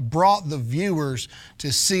Trump brought the viewers to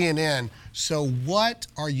CNN. So what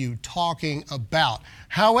are you talking about?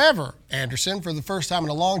 However, Anderson, for the first time in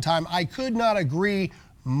a long time, I could not agree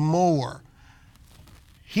more.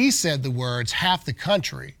 He said the words, half the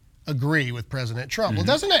country agree with President Trump. Well,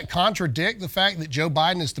 doesn't that contradict the fact that Joe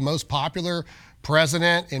Biden is the most popular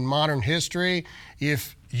president in modern history?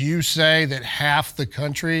 If you say that half the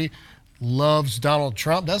country loves Donald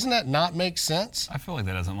Trump, doesn't that not make sense? I feel like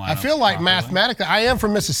that doesn't line I up feel like properly. mathematically, I am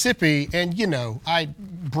from Mississippi, and I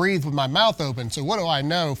breathe with my mouth open, so what do I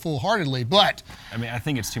know full-heartedly? But I mean, I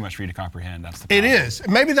think it's too much for you to comprehend. That's the problem. it is.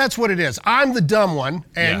 Maybe that's what it is. I'm the dumb one,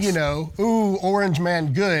 and Yes. ooh, orange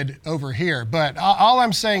man good over here. But all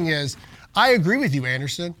I'm saying is, I agree with you,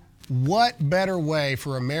 Anderson. What better way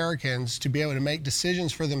for Americans to be able to make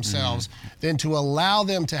decisions for themselves than to allow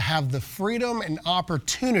them to have the freedom and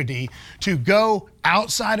opportunity to go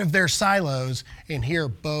outside of their silos and hear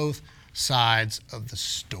both sides of the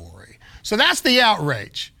story? So that's the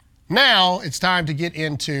outrage. Now it's time to get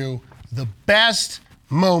into the best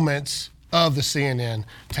moments of the CNN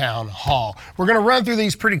town hall. We're going to run through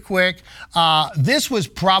these pretty quick. This was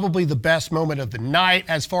probably the best moment of the night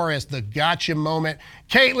as far as the gotcha moment.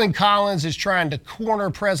 Caitlin Collins is trying to corner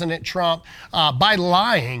President Trump by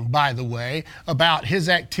lying, by the way, about his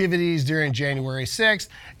activities during January 6th.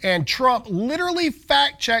 And Trump literally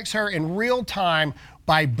fact checks her in real time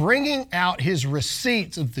by bringing out his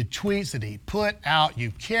receipts of the tweets that he put out.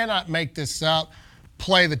 You cannot make this up.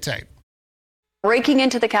 Play the tape. breaking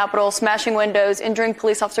into the Capitol, smashing windows, injuring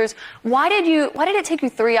police officers. Why did it take you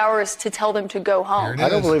 3 hours to tell them to go home? I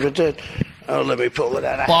don't believe it did. Oh, let me pull it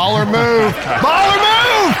out. Baller move. Baller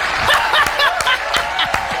move.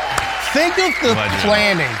 Think of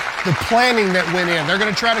the planning that went in. They're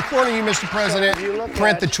going to try to corner you, Mr. President.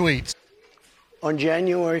 Print the tweets. On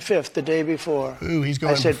January 5th, the day before, he's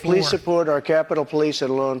going I said, before. please support our Capitol Police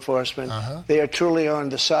and law enforcement. They are truly on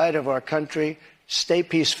the side of our country. Stay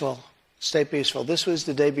peaceful. Stay peaceful. This was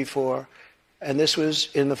the day before, and this was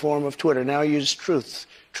in the form of Twitter. Now use Truth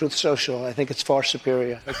Social. I think it's far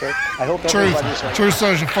superior. Okay. I hope everybody's on Truth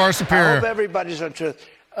Social, far superior. I hope everybody's on Truth.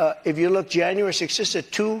 If you look, January 6th, just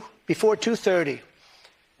at before 2:30.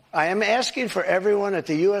 I am asking for everyone at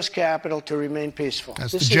the U.S. Capitol to remain peaceful.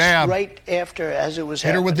 That's this the jab. is right after, as it was Hit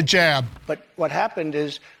her happening. with the jab. But what happened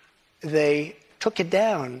is they took it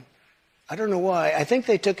down. I don't know why. I think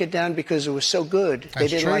they took it down because it was so good. They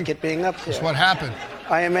didn't like it being up there. That's what happened.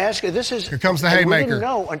 I am asking, Here comes the and haymaker. We didn't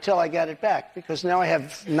know until I got it back, because now I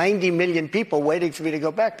have 90 million people waiting for me to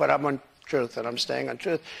go back, but I'm on Truth, and I'm staying on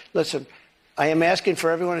Truth. Listen, I am asking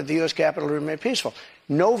for everyone at the U.S. Capitol to remain peaceful.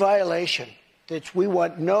 No violation. We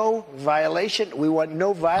want no violation. We want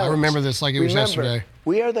no violence. I remember this like it was yesterday.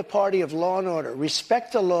 We are the party of law and order.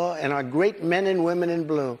 Respect the law and our great men and women in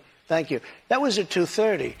blue. Thank you. That was at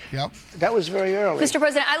 2:30. Yep. That was very early. Mr.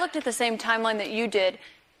 President, I looked at the same timeline that you did.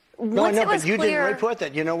 No, Once no, it was but you clear, didn't report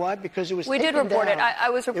that. You know why? Because it was we taken did report down. it. I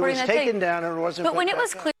was reporting that It was taken day. down and it wasn't. But when put it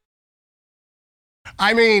was back clear.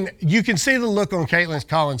 I mean, you can see the look on Caitlin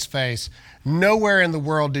Collins' face. Nowhere in the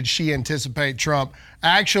world did she anticipate Trump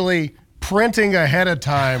actually printing ahead of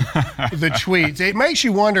time the tweets. It makes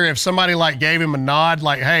you wonder if somebody gave him a nod,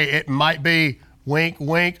 like, hey, it might be wink,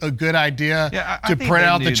 wink, a good idea to print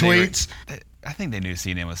out the tweets. I think they knew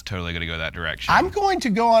CNN was totally going to go that direction. I'm going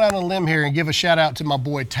to go on a limb here and give a shout out to my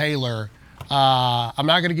boy Taylor. I'm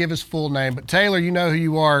not going to give his full name, but Taylor, you know who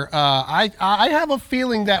you are. I have a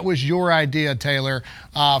feeling that was your idea, Taylor,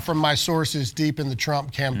 from my sources deep in the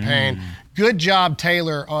Trump campaign. Good job,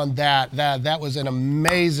 Taylor, on that. That was an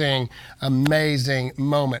amazing, amazing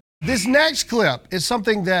moment. This next clip is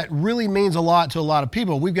something that really means a lot to a lot of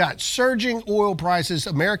people. We've got surging oil prices.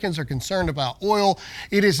 Americans are concerned about oil.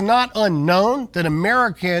 It is not unknown that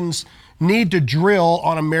Americans need to drill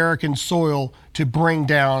on American soil to bring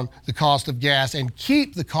down the cost of gas and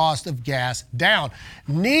keep the cost of gas down.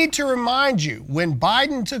 Need to remind you, when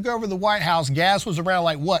Biden took over the White House, gas was around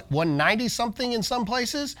 $190 something in some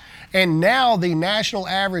places, and now the national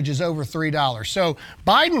average is over $3. So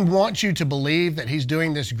Biden wants you to believe that he's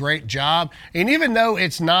doing this great job, and even though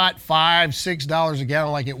it's not $5, $6 a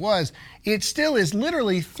gallon like it was, it still is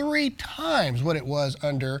literally 3 times what it was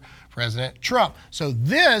under President Trump. So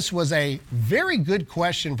this was a very good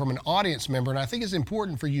question from an audience member, and I think it's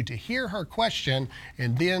important for you to hear her question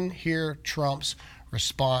and then hear Trump's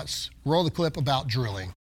response. Roll the clip about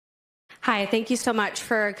drilling. Hi, thank you so much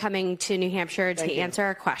for coming to New Hampshire to answer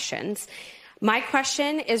our questions. My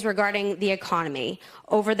question is regarding the economy.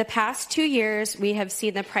 Over the past 2 years, we have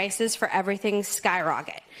seen the prices for everything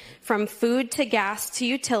skyrocket. From food to gas to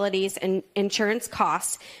utilities and insurance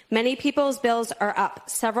costs, many people's bills are up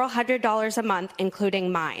several $100s a month,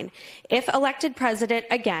 including mine. If elected president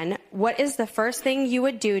again, what is the first thing you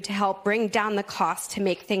would do to help bring down the cost to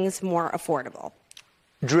make things more affordable?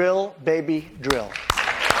 Drill, baby, drill.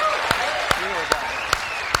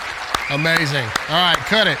 Amazing. All right,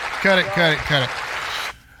 cut it.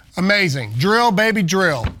 Amazing. Drill, baby,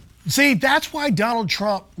 drill. See, that's why Donald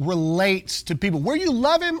Trump relates to people. Whether you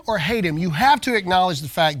love him or hate him, you have to acknowledge the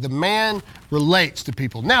fact the man relates to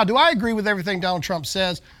people. Now, do I agree with everything Donald Trump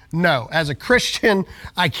says? No. As a Christian,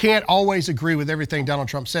 I can't always agree with everything Donald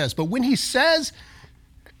Trump says. But when he says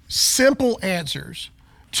simple answers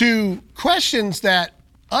to questions that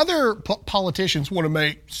other politicians want to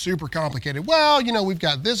make super complicated. Well, we've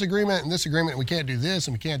got this agreement and we can't do this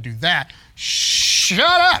and we can't do that. Shut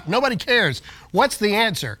up. Nobody cares. What's the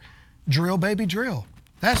answer? Drill, baby, drill.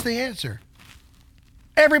 That's the answer.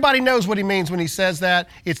 Everybody knows what he means when he says that.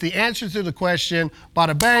 It's the answer to the question.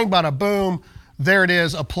 Bada bang, bada boom. There it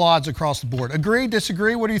is. Applause across the board. Agree,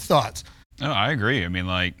 disagree? What are your thoughts? No, I agree. I mean,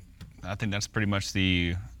 I think that's pretty much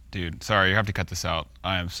the... Dude, sorry, you have to cut this out.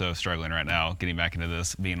 I am so struggling right now getting back into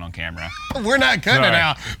this, being on camera. We're not cutting it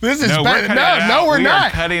out. This is no, we're cutting it out. No, we're not. Are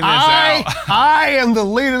cutting this out. I am the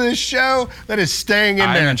lead of this show that is staying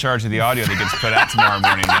in there. I'm in charge of the audio that gets put out tomorrow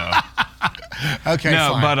morning, though. Okay,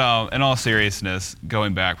 no, fine. But in all seriousness,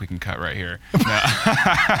 going back, we can cut right here.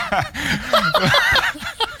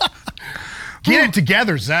 Get it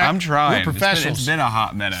together, Zach. I'm trying. We're professionals. It's been a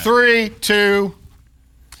hot minute. 3, 2.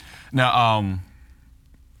 Now,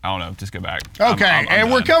 I don't know. Just go back. Okay, I'm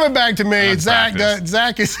we're done. coming back to me.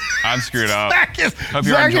 Zach is. I'm screwed up. Zach Hope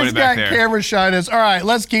you're enjoying has it back got there. camera shyness. All right,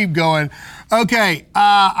 let's keep going. Okay,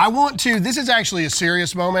 I want to. This is actually a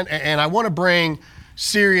serious moment, and I want to bring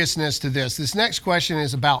seriousness to this. This next question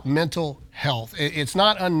is about mental health. It's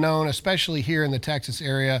not unknown, especially here in the Texas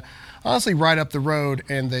area. Honestly, right up the road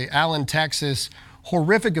in the Allen, Texas.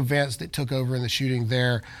 Horrific events that took over in the shooting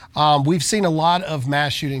there. We've seen a lot of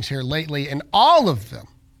mass shootings here lately, and all of them,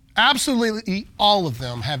 absolutely all of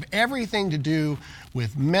them, have everything to do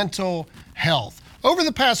with mental health. Over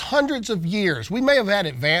the past hundreds of years, we may have had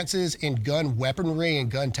advances in gun weaponry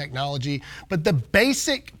and gun technology, but the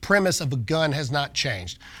basic premise of a gun has not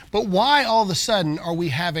changed. But why all of a sudden are we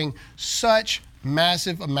having such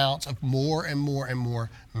massive amounts of more and more and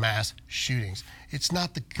more mass shootings? It's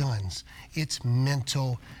not the guns, it's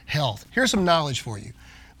mental health. Here's some knowledge for you.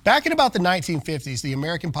 Back in about the 1950s, the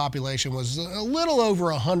American population was a little over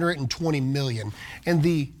 120 million, and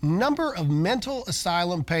the number of mental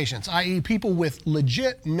asylum patients, i.e. people with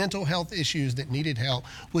legit mental health issues that needed help,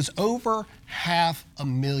 was over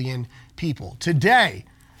 500,000 people. Today,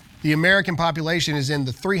 the American population is in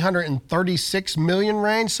the 336 million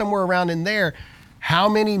range, somewhere around in there. How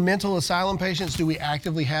many mental asylum patients do we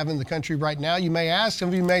actively have in the country right now? You may ask. Some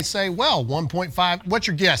of you may say, well, 1.5. What's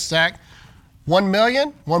your guess, Zach? 1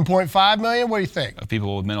 million? 1.5 million? What do you think? Of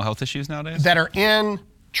people with mental health issues nowadays? That are in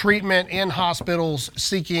treatment in hospitals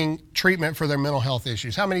seeking treatment for their mental health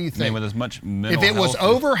issues. How many do you think? I mean, with as much mental If it was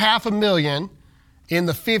health over 500,000 in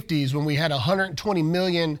the 50s when we had 120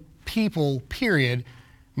 million people, period,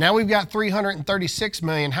 now we've got 336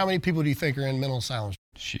 million. How many people do you think are in mental asylums?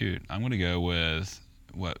 Shoot, I'm going to go with,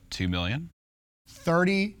 2 million?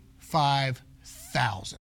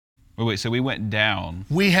 35,000. Wait, so we went down.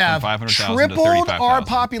 We have from 500,000 to tripled 35,000. our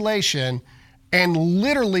population and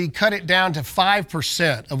literally cut it down to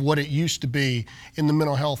 5% of what it used to be in the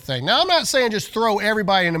mental health thing. Now, I'm not saying just throw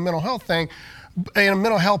everybody in a mental health thing, in a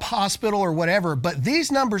mental health hospital or whatever, but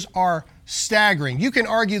these numbers are staggering. You can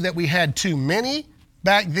argue that we had too many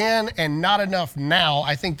back then and not enough now.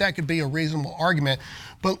 I think that could be a reasonable argument.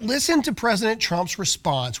 But listen to President Trump's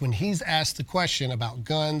response when he's asked the question about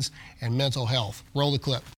guns and mental health. Roll the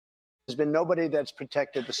clip. There's been nobody that's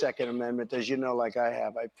protected the Second Amendment, as you know, like I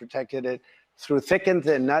have. I protected it through thick and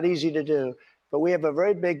thin, not easy to do. But we have a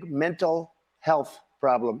very big mental health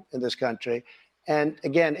problem in this country. And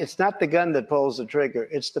again, it's not the gun that pulls the trigger.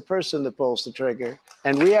 It's the person that pulls the trigger.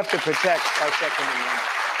 And we have to protect our Second Amendment.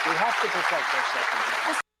 We have to protect our Second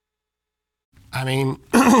Amendment. I mean,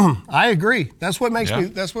 I agree. That's what makes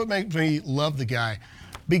me love the guy,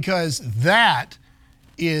 because that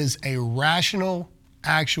is a rational,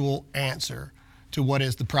 actual answer to what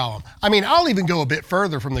is the problem. I mean, I'll even go a bit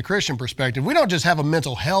further from the Christian perspective. We don't just have a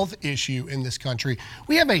mental health issue in this country.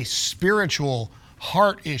 We have a spiritual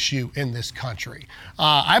heart issue in this country.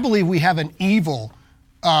 I believe we have an evil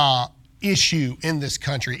issue in this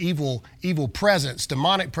country, evil presence,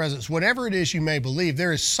 demonic presence, whatever it is you may believe.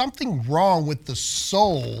 There is something wrong with the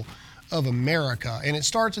soul of America, and it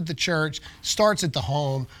starts at the church, starts at the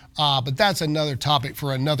home, but that's another topic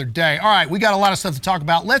for another day. All right, we got a lot of stuff to talk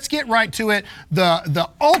about. Let's get right to it. The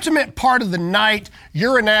ultimate part of the night,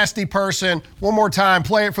 You're a Nasty Person. One more time,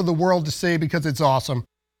 play it for the world to see because it's awesome.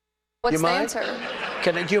 What's the answer?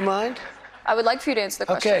 Do you mind? I would like for you to answer the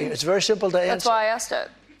question. Okay, it's very simple to answer. That's why I asked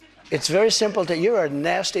it. It's very simple to, you're a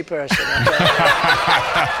nasty person. Okay? Can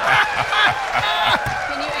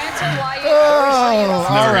you answer why you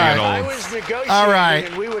all right. I was negotiating All right.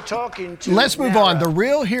 and we were talking to Let's move Nara. on. The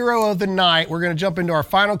real hero of the night, we're going to jump into our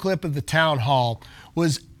final clip of the town hall,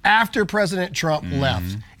 was after President Trump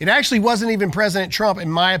left. It actually wasn't even President Trump, in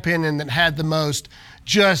my opinion, that had the most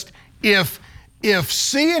just, if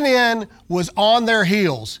CNN was on their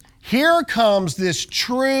heels, here comes this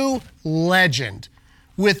true legend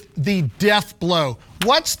with the death blow.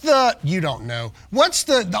 You don't know. What's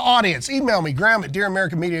the audience? Email me,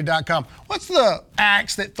 graham@dearamericanmedia.com. What's the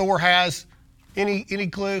axe that Thor has? Any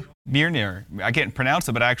clue? Mjolnir. I can't pronounce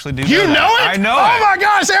it, but I actually do You know that. it? I know Oh it. my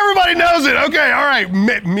gosh, everybody knows it. Okay, all right.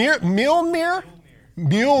 Mjolnir?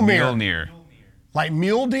 Mjolnir. Like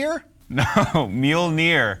mule deer? No,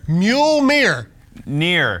 Mjolnir. Mjolnir.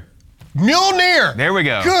 Mjolnir. There we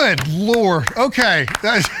go. Good Lord. Okay.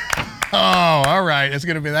 All right. It's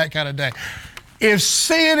going to be that kind of day. If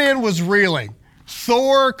CNN was reeling,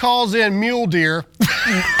 Thor calls in mule deer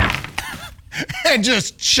and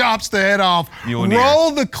just chops the head off. Mjolnir. Roll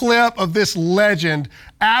the clip of this legend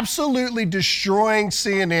absolutely destroying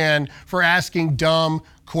CNN for asking dumb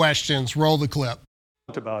questions. Roll the clip.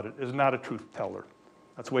 About it is not a truth teller.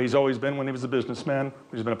 That's the way he's always been when he was a businessman.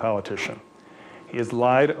 He's been a politician. He has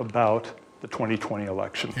lied about the 2020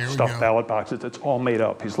 election. Stuffed ballot boxes, it's all made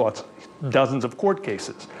up. He's lost dozens of court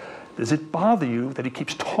cases. Does it bother you that he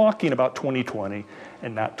keeps talking about 2020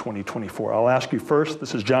 and not 2024? I'll ask you first.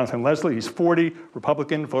 This is Jonathan Leslie. He's 40,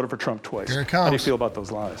 Republican, voted for Trump twice. Here it comes. How do you feel about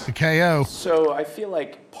those lies? The KO. So I feel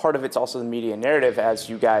like part of it's also the media narrative, as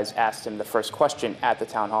you guys asked him the first question at the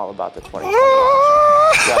town hall about the 2020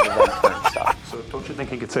 election, rather than current stuff. So don't you think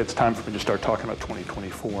he could say it's time for me to start talking about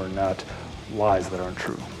 2024 and not lies that aren't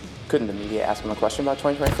true? Couldn't the media ask him a question about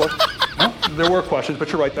 2024? No, there were questions, but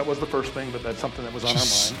you're right, that was the first thing, but that's something that was on our mind.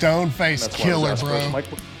 Stone-faced killer, bro.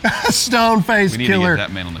 Stone-faced Stone-faced We need killer. to get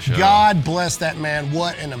that man on the show. God bless that man.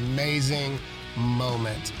 What an amazing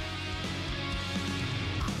moment.